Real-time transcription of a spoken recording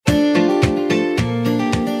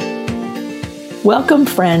Welcome,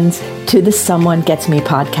 friends, to the Someone Gets Me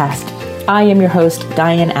podcast. I am your host,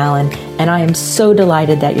 Diane Allen, and I am so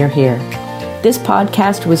delighted that you're here. This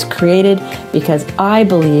podcast was created because I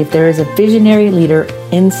believe there is a visionary leader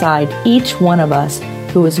inside each one of us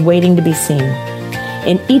who is waiting to be seen.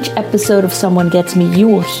 In each episode of Someone Gets Me, you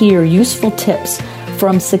will hear useful tips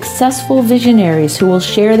from successful visionaries who will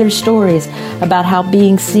share their stories about how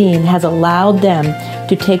being seen has allowed them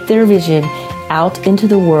to take their vision out into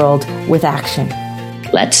the world with action.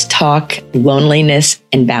 Let's talk loneliness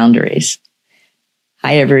and boundaries.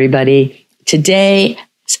 Hi, everybody. Today's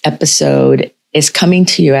episode is coming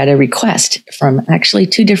to you at a request from actually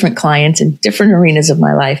two different clients in different arenas of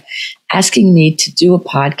my life, asking me to do a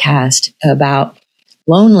podcast about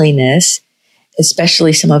loneliness,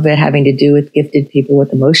 especially some of it having to do with gifted people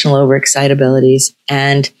with emotional overexcitabilities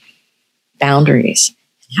and boundaries.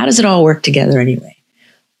 How does it all work together anyway?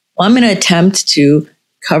 Well, I'm going to attempt to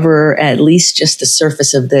cover at least just the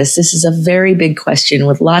surface of this. This is a very big question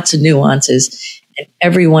with lots of nuances, and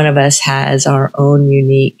every one of us has our own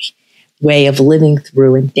unique way of living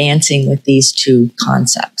through and dancing with these two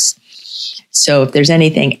concepts. So if there's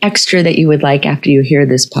anything extra that you would like after you hear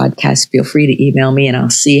this podcast, feel free to email me and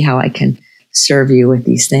I'll see how I can serve you with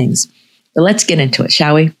these things. But let's get into it,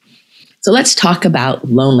 shall we? So let's talk about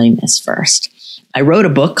loneliness first. I wrote a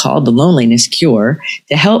book called The Loneliness Cure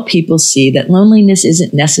to help people see that loneliness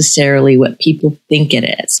isn't necessarily what people think it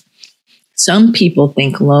is. Some people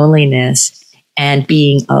think loneliness and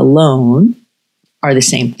being alone are the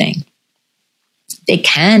same thing. They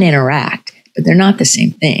can interact, but they're not the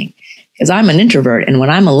same thing. Because I'm an introvert, and when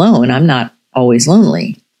I'm alone, I'm not always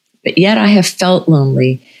lonely. But yet I have felt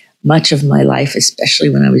lonely much of my life, especially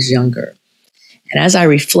when I was younger. And as I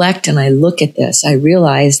reflect and I look at this, I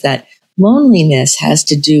realize that loneliness has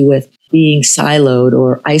to do with being siloed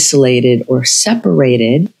or isolated or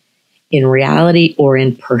separated in reality or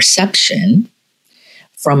in perception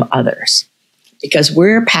from others. Because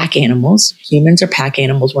we're pack animals, humans are pack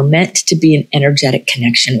animals, we're meant to be in energetic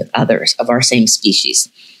connection with others of our same species.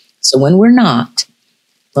 So when we're not,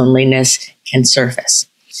 loneliness can surface.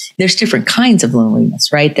 There's different kinds of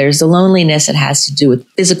loneliness, right? There's the loneliness that has to do with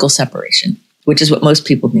physical separation, which is what most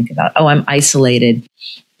people think about. Oh, I'm isolated,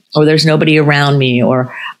 or there's nobody around me,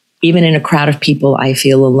 or even in a crowd of people, I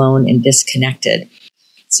feel alone and disconnected.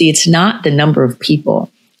 See, it's not the number of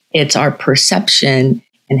people. It's our perception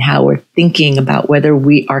and how we're thinking about whether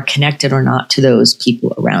we are connected or not to those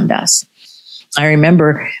people around us. I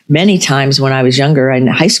remember many times when I was younger in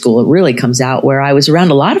high school, it really comes out where I was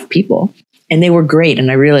around a lot of people and they were great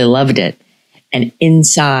and I really loved it. And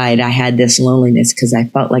inside I had this loneliness because I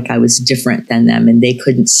felt like I was different than them and they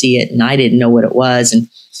couldn't see it and I didn't know what it was. And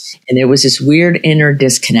there was this weird inner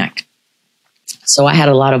disconnect. So I had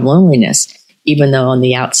a lot of loneliness, even though on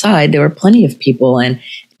the outside there were plenty of people and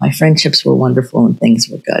my friendships were wonderful and things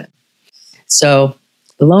were good. So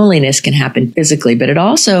the loneliness can happen physically, but it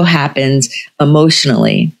also happens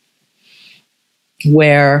emotionally,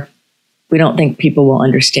 where we don't think people will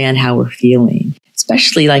understand how we're feeling,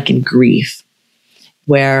 especially like in grief,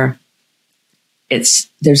 where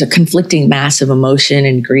there's a conflicting mass of emotion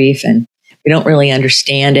and grief, and we don't really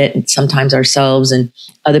understand it. And sometimes ourselves and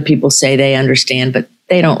other people say they understand, but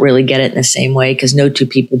they don't really get it in the same way because no two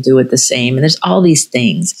people do it the same. And there's all these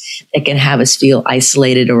things that can have us feel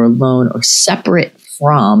isolated or alone or separate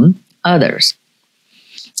from others.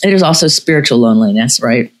 And there's also spiritual loneliness,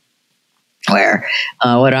 right? Where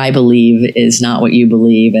what I believe is not what you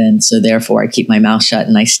believe. And so therefore I keep my mouth shut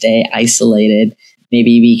and I stay isolated,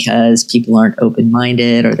 maybe because people aren't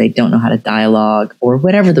open-minded or they don't know how to dialogue or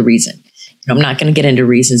whatever the reason. I'm not going to get into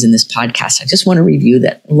reasons in this podcast. I just want to review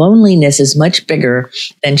that loneliness is much bigger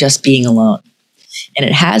than just being alone. And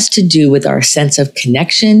it has to do with our sense of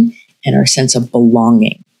connection and our sense of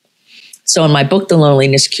belonging. So in my book, The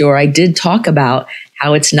Loneliness Cure, I did talk about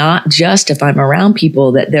how it's not just if I'm around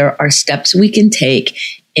people, that there are steps we can take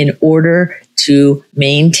in order to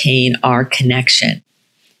maintain our connection.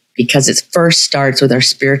 Because it first starts with our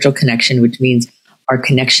spiritual connection, which means our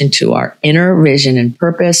connection to our inner vision and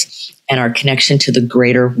purpose and our connection to the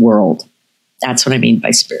greater world. That's what I mean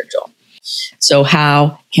by spiritual. So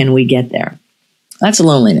how can we get there? That's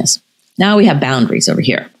loneliness. Now we have boundaries over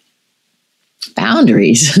here.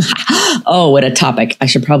 Boundaries. Oh, what a topic. I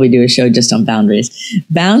should probably do a show just on boundaries.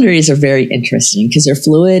 Boundaries are very interesting because they're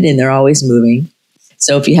fluid and they're always moving.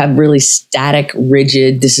 So if you have really static,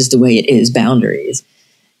 rigid, this is the way it is boundaries,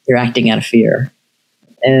 you're acting out of fear.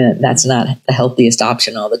 And that's not the healthiest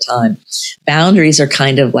option all the time. Boundaries are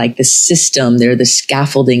kind of like the system. They're the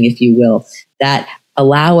scaffolding, if you will, that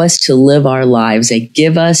allow us to live our lives. They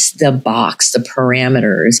give us the box, the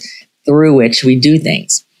parameters through which we do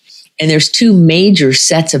things. And there's two major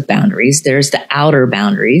sets of boundaries. There's the outer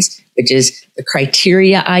boundaries, which is the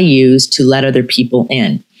criteria I use to let other people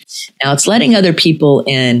in. Now, it's letting other people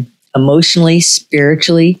in emotionally,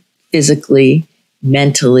 spiritually, physically,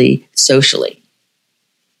 mentally, socially.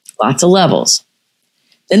 Lots of levels.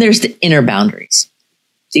 Then there's the inner boundaries.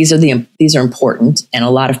 These are important, and a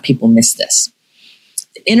lot of people miss this.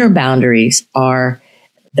 The inner boundaries are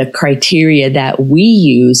the criteria that we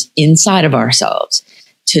use inside of ourselves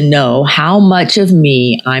to know how much of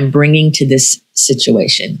me I'm bringing to this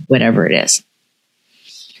situation, whatever it is.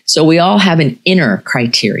 So we all have an inner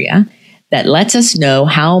criteria that lets us know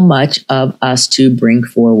how much of us to bring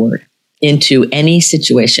forward into any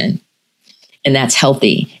situation. And that's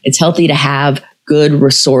healthy. It's healthy to have good,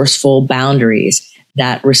 resourceful boundaries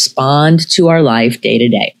that respond to our life day to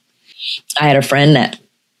day. I had a friend that,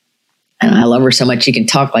 and I love her so much, she can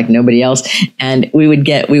talk like nobody else. And we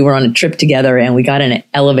were on a trip together and we got in an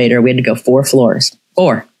elevator. We had to go 4 floors.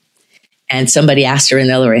 And somebody asked her in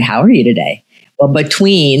the elevator, how are you today? Well,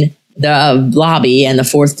 between the lobby and the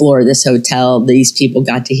 4th floor of this hotel, these people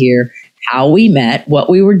got to hear how we met, what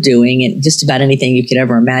we were doing, and just about anything you could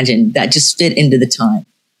ever imagine that just fit into the time.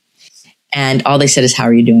 And all they said is, how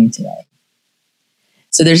are you doing today?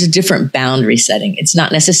 So there's a different boundary setting. It's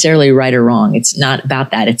not necessarily right or wrong. It's not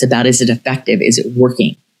about that. It's about, is it effective? Is it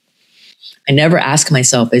working? I never ask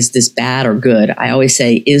myself, is this bad or good? I always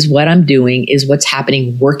say, is what I'm doing, is what's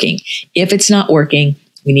happening working? If it's not working,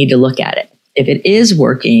 we need to look at it. If it is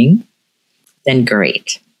working, then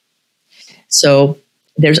great. So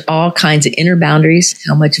there's all kinds of inner boundaries.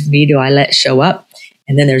 How much of me do I let show up?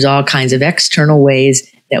 And then there's all kinds of external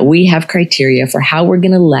ways that we have criteria for how we're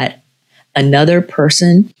going to let another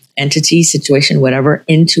person, entity, situation, whatever,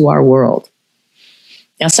 into our world.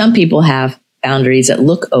 Now, some people have boundaries that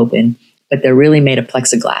look open, but they're really made of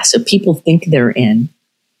plexiglass. So people think they're in,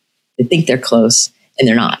 they think they're close, and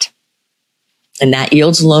they're not. And that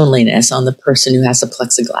yields loneliness on the person who has the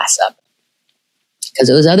plexiglass up. Because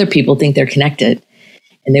those other people think they're connected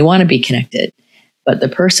and they want to be connected. But the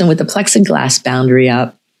person with the plexiglass boundary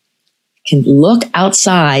up can look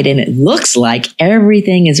outside and it looks like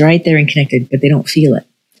everything is right there and connected, but they don't feel it.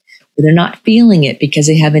 Or they're not feeling it because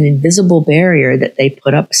they have an invisible barrier that they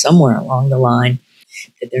put up somewhere along the line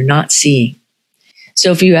that they're not seeing.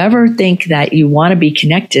 So if you ever think that you want to be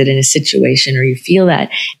connected in a situation or you feel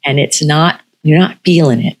that and you're not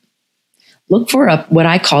feeling it, look for what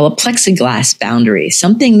I call a plexiglass boundary,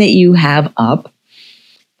 something that you have up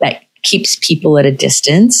that keeps people at a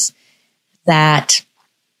distance that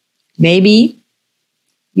maybe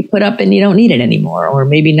you put up and you don't need it anymore, or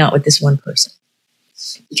maybe not with this one person.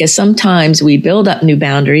 Because sometimes we build up new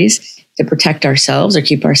boundaries to protect ourselves or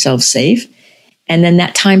keep ourselves safe. And then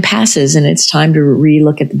that time passes and it's time to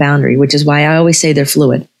relook at the boundary, which is why I always say they're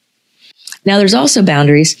fluid. Now, there's also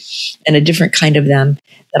boundaries and a different kind of them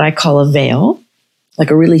that I call a veil, like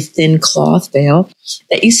a really thin cloth veil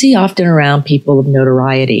that you see often around people of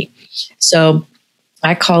notoriety. So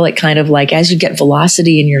I call it kind of like as you get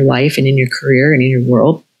velocity in your life and in your career and in your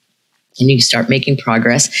world, and you start making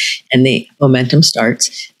progress and the momentum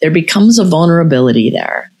starts, there becomes a vulnerability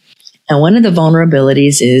there. And one of the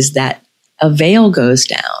vulnerabilities is that a veil goes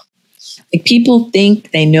down. Like people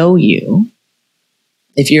think they know you.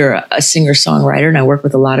 If you're a singer-songwriter, and I work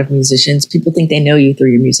with a lot of musicians, people think they know you through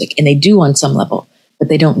your music, and they do on some level, but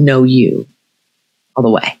they don't know you all the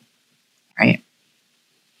way, right?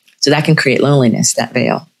 So that can create loneliness, that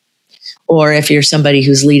veil. Or if you're somebody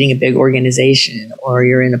who's leading a big organization or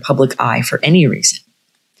you're in a public eye for any reason,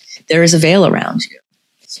 there is a veil around you.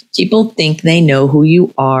 People think they know who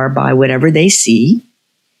you are by whatever they see.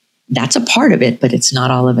 That's a part of it, but it's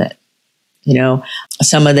not all of it. You know,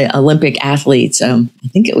 some of the Olympic athletes, I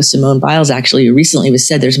think it was Simone Biles actually, who recently was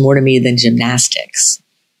said, there's more to me than gymnastics,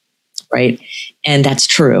 right? And that's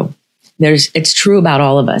true. It's true about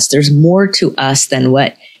all of us. There's more to us than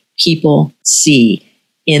what people see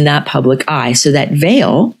in that public eye. So that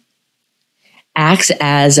veil acts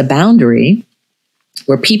as a boundary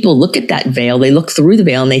where people look at that veil, they look through the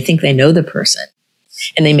veil and they think they know the person.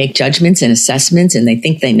 And they make judgments and assessments and they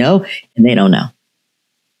think they know and they don't know.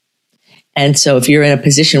 And so if you're in a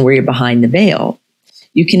position where you're behind the veil,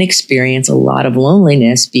 you can experience a lot of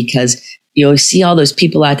loneliness because you'll see all those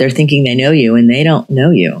people out there thinking they know you and they don't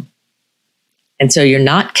know you. And so you're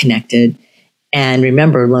not connected. And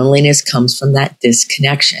remember, loneliness comes from that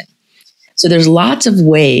disconnection. So there's lots of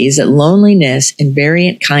ways that loneliness and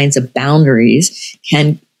variant kinds of boundaries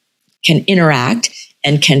can interact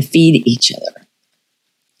and can feed each other.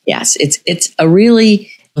 Yes, it's a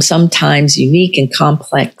really sometimes unique and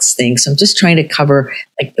complex things. So I'm just trying to cover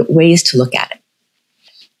like the ways to look at it.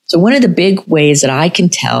 So one of the big ways that I can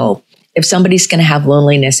tell if somebody's going to have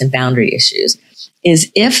loneliness and boundary issues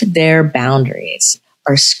is if their boundaries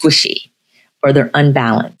are squishy or they're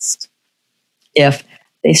unbalanced. If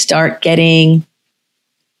they start getting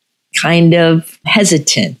kind of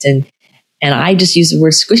hesitant, and I just use the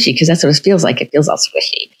word squishy because that's what it feels like. It feels all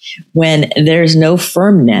squishy when there's no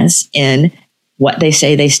firmness in what they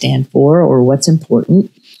say they stand for or what's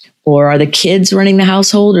important. Or are the kids running the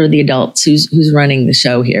household or the adults? Who's running the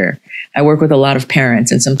show here? I work with a lot of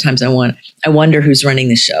parents, and sometimes I wonder who's running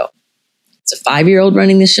the show. Is a 5-year-old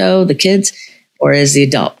running the show, the kids, or is the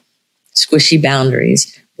adult? Squishy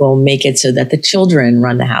boundaries will make it so that the children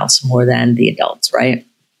run the house more than the adults, right?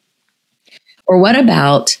 Or what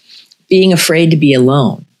about being afraid to be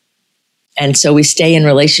alone? And so we stay in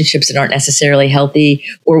relationships that aren't necessarily healthy,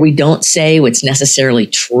 or we don't say what's necessarily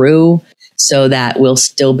true so that we'll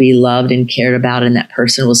still be loved and cared about, and that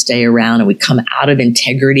person will stay around, and we come out of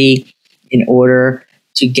integrity in order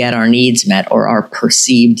to get our needs met or our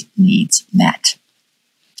perceived needs met.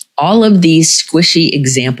 All of these squishy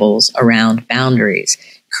examples around boundaries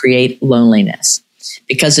create loneliness,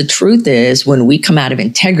 because the truth is when we come out of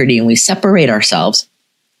integrity and we separate ourselves,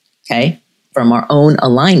 okay, from our own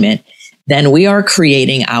alignment, then we are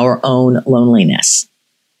creating our own loneliness.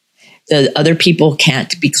 The other people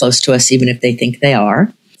can't be close to us even if they think they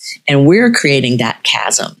are. And we're creating that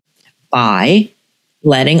chasm by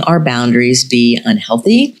letting our boundaries be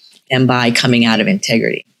unhealthy and by coming out of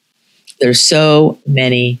integrity. There's so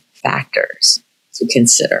many factors to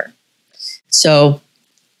consider. So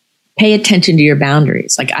pay attention to your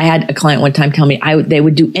boundaries. Like I had a client one time tell me they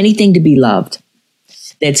would do anything to be loved.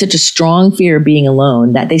 They had such a strong fear of being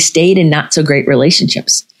alone that they stayed in not so great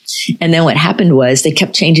relationships. And then what happened was they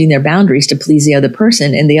kept changing their boundaries to please the other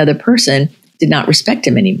person, and the other person did not respect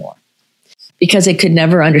him anymore because they could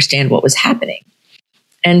never understand what was happening.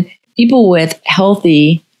 And people with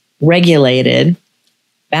healthy, regulated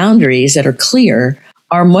boundaries that are clear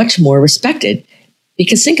are much more respected,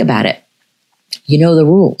 because think about it. You know the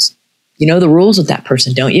rules. You know the rules with that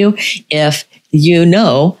person, don't you? If you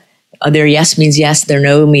know their yes means yes, their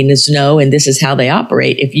no means no, and this is how they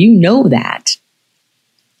operate, if you know that,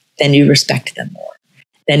 then you respect them more.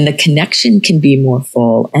 Then the connection can be more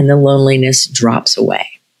full and the loneliness drops away.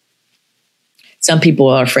 Some people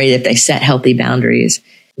are afraid if they set healthy boundaries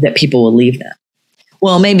that people will leave them.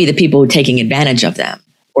 Well, maybe the people who are taking advantage of them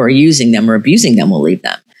or using them or abusing them will leave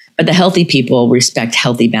them. But the healthy people respect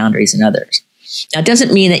healthy boundaries in others. Now, it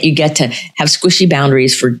doesn't mean that you get to have squishy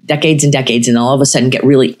boundaries for decades and decades and all of a sudden get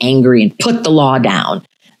really angry and put the law down.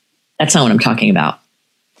 That's not what I'm talking about.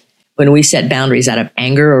 When we set boundaries out of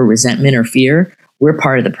anger or resentment or fear, we're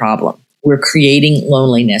part of the problem. We're creating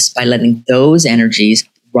loneliness by letting those energies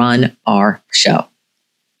run our show.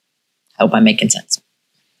 I hope I'm making sense.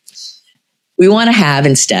 We want to have,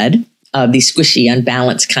 instead of these squishy,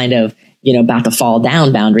 unbalanced kind of, about to fall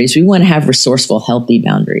down boundaries, we want to have resourceful, healthy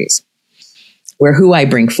boundaries where who I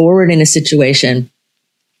bring forward in a situation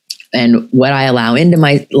and what I allow into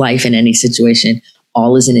my life in any situation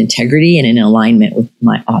all is in integrity and in alignment with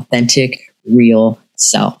my authentic, real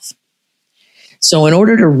self. So in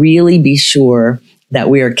order to really be sure that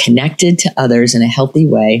we are connected to others in a healthy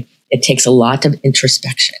way, it takes a lot of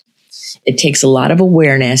introspection. It takes a lot of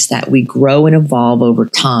awareness that we grow and evolve over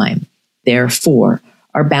time. Therefore,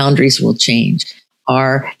 our boundaries will change.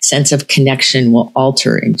 Our sense of connection will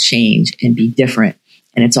alter and change and be different.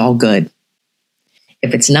 And it's all good.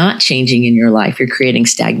 If it's not changing in your life, you're creating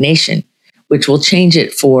stagnation, which will change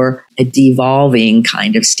it for a devolving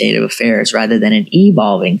kind of state of affairs rather than an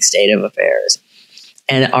evolving state of affairs.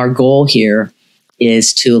 And our goal here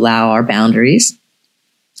is to allow our boundaries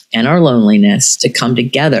and our loneliness to come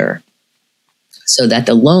together so that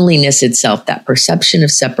the loneliness itself, that perception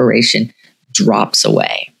of separation, drops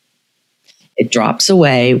away. It drops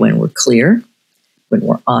away when we're clear, when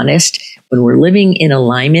we're honest, when we're living in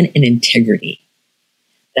alignment and integrity.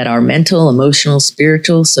 That our mental, emotional,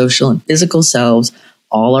 spiritual, social, and physical selves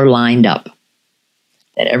all are lined up.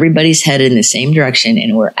 That everybody's headed in the same direction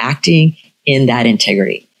and we're acting in that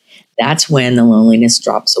integrity. That's when the loneliness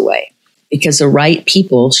drops away. Because the right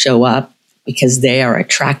people show up because they are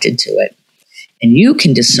attracted to it. And you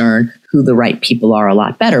can discern who the right people are a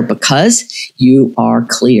lot better because you are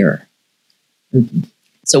clear.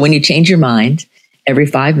 So when you change your mind every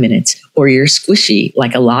 5 minutes, or you're squishy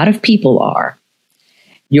like a lot of people are,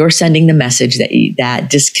 you're sending the message that that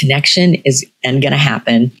disconnection is going to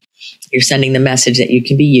happen. You're sending the message that you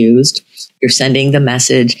can be used. You're sending the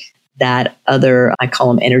message that other, I call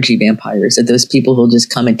them energy vampires, that those people who'll just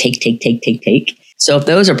come and take. So if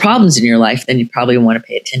those are problems in your life, then you probably want to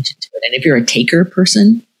pay attention to it. And if you're a taker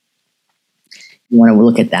person, you want to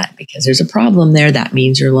look at that because there's a problem there. That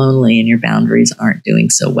means you're lonely and your boundaries aren't doing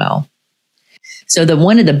so well. So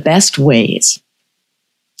one of the best ways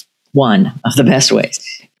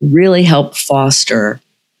really help foster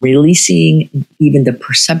releasing even the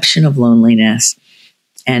perception of loneliness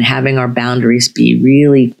and having our boundaries be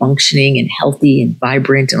really functioning and healthy and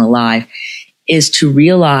vibrant and alive is to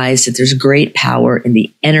realize that there's great power in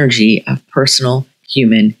the energy of personal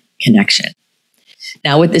human connection.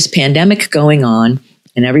 Now, with this pandemic going on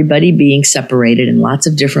and everybody being separated in lots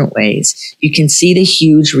of different ways, you can see the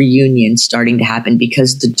huge reunion starting to happen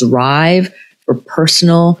because the drive for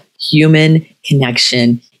personal human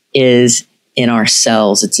connection is in our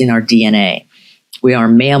cells. It's in our DNA. We are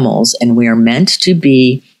mammals and we are meant to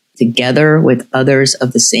be together with others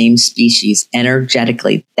of the same species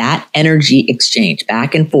energetically. That energy exchange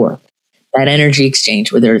back and forth, that energy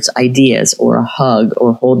exchange, whether it's ideas or a hug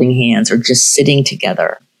or holding hands or just sitting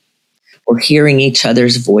together or hearing each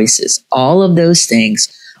other's voices, all of those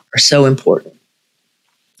things are so important.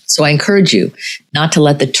 So I encourage you not to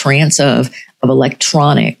let the trance of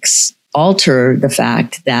electronics alter the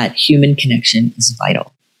fact that human connection is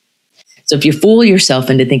vital. So if you fool yourself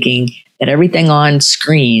into thinking that everything on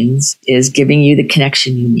screens is giving you the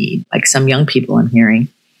connection you need, like some young people I'm hearing,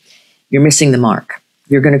 you're missing the mark.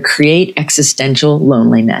 You're going to create existential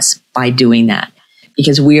loneliness by doing that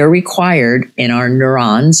because we are required in our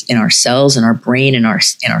neurons, in our cells, in our brain, in our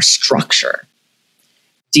structure,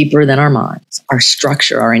 deeper than our minds. Our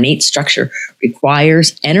structure, our innate structure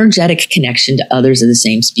requires energetic connection to others of the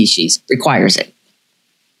same species, requires it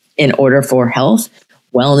in order for health,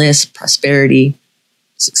 wellness, prosperity,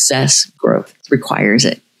 success, growth. It requires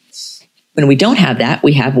it. When we don't have that,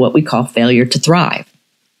 we have what we call failure to thrive.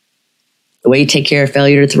 The way you take care of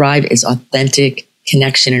failure to thrive is authentic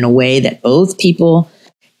connection in a way that both people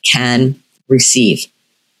can receive.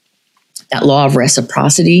 That law of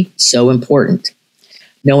reciprocity, so important.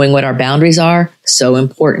 Knowing what our boundaries are, so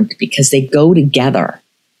important because they go together.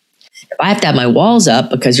 If I have to have my walls up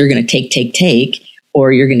because you're going to take,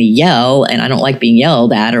 or you're going to yell and I don't like being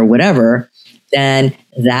yelled at or whatever, then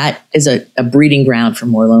that is a breeding ground for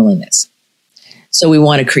more loneliness. So we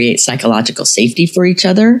want to create psychological safety for each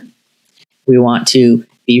other. We want to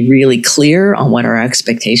be really clear on what our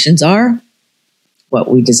expectations are, what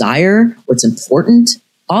we desire, what's important,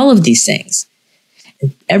 all of these things.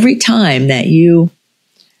 And every time that you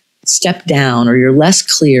step down or you're less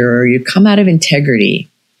clear or you come out of integrity,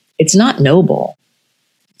 it's not noble.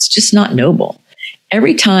 It's just not noble.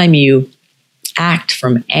 Every time you act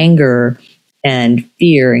from anger and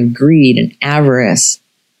fear and greed and avarice,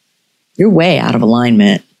 you're way out of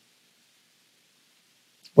alignment.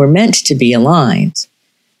 We're meant to be aligned.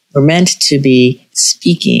 We're meant to be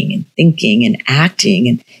speaking and thinking and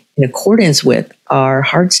acting in accordance with our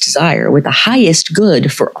heart's desire, with the highest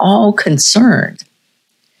good for all concerned.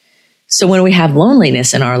 So when we have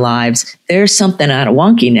loneliness in our lives, there's something out of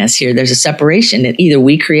wonkiness here. There's a separation that either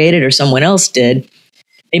we created or someone else did.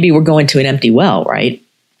 Maybe we're going to an empty well, right?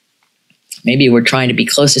 Maybe we're trying to be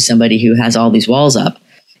close to somebody who has all these walls up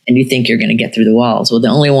and you think you're going to get through the walls. Well, the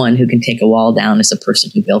only one who can take a wall down is the person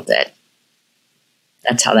who built it.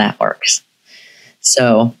 That's how that works.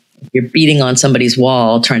 So if you're beating on somebody's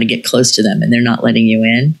wall, trying to get close to them and they're not letting you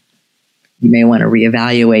in, you may want to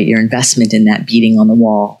reevaluate your investment in that beating on the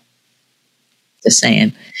wall. Just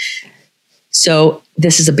saying. So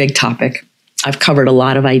this is a big topic. I've covered a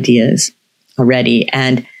lot of ideas already.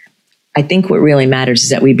 And I think what really matters is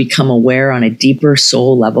that we become aware on a deeper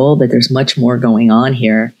soul level that there's much more going on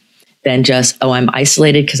here than just, oh, I'm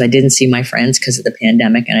isolated because I didn't see my friends because of the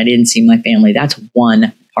pandemic and I didn't see my family. That's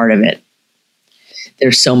one part of it.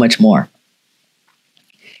 There's so much more.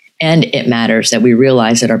 And it matters that we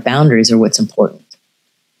realize that our boundaries are what's important.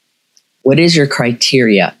 What is your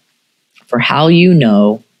criteria for how you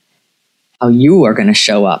know how you are going to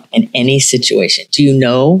show up in any situation? Do you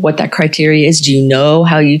know what that criteria is? Do you know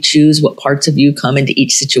how you choose what parts of you come into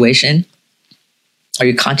each situation? Are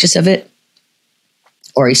you conscious of it?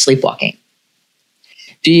 Or are you sleepwalking?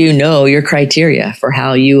 Do you know your criteria for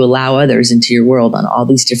how you allow others into your world on all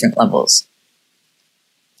these different levels?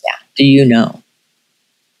 Yeah. Do you know?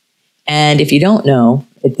 And if you don't know,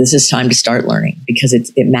 this is time to start learning because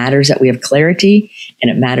it matters that we have clarity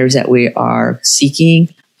and it matters that we are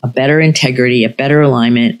seeking a better integrity, a better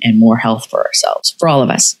alignment, and more health for ourselves, for all of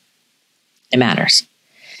us. It matters.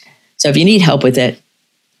 So if you need help with it,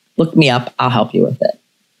 look me up. I'll help you with it.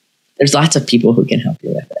 There's lots of people who can help you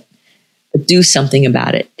with it. But do something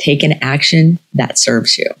about it. Take an action that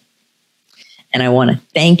serves you. And I want to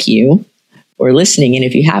thank you for listening. And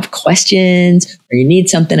if you have questions or you need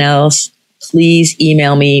something else, please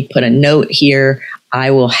email me, put a note here.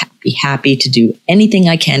 I will be happy to do anything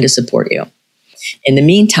I can to support you. In the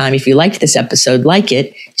meantime, if you liked this episode, like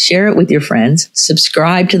it, share it with your friends,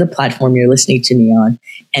 subscribe to the platform you're listening to me on.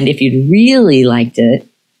 And if you really liked it,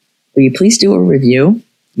 will you please do a review?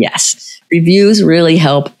 Yes, reviews really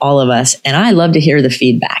help all of us. And I love to hear the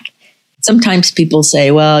feedback. Sometimes people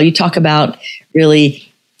say, well, you talk about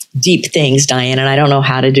really deep things, Diane, and I don't know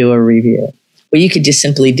how to do a review. Well, you could just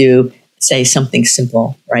simply say something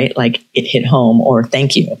simple, right? Like it hit home or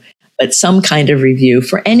thank you. But some kind of review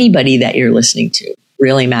for anybody that you're listening to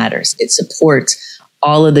really matters. It supports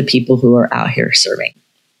all of the people who are out here serving.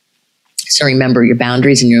 So remember, your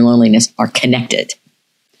boundaries and your loneliness are connected.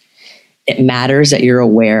 It matters that you're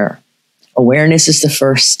aware. Awareness is the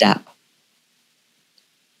first step.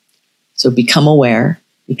 So become aware,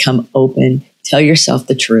 become open, tell yourself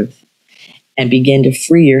the truth, and begin to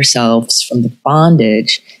free yourselves from the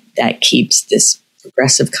bondage that keeps this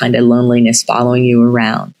progressive kind of loneliness following you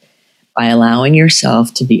around by allowing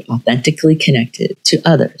yourself to be authentically connected to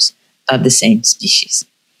others of the same species.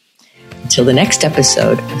 Until the next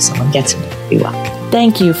episode of Someone Gets Me, be well.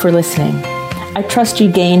 Thank you for listening. I trust you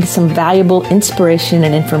gained some valuable inspiration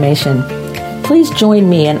and information. Please join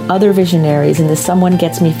me and other visionaries in the Someone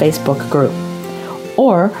Gets Me Facebook group.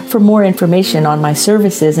 Or for more information on my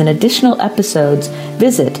services and additional episode's,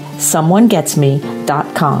 visit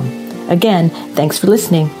someonegetsme.com. Again, thanks for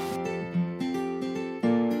listening.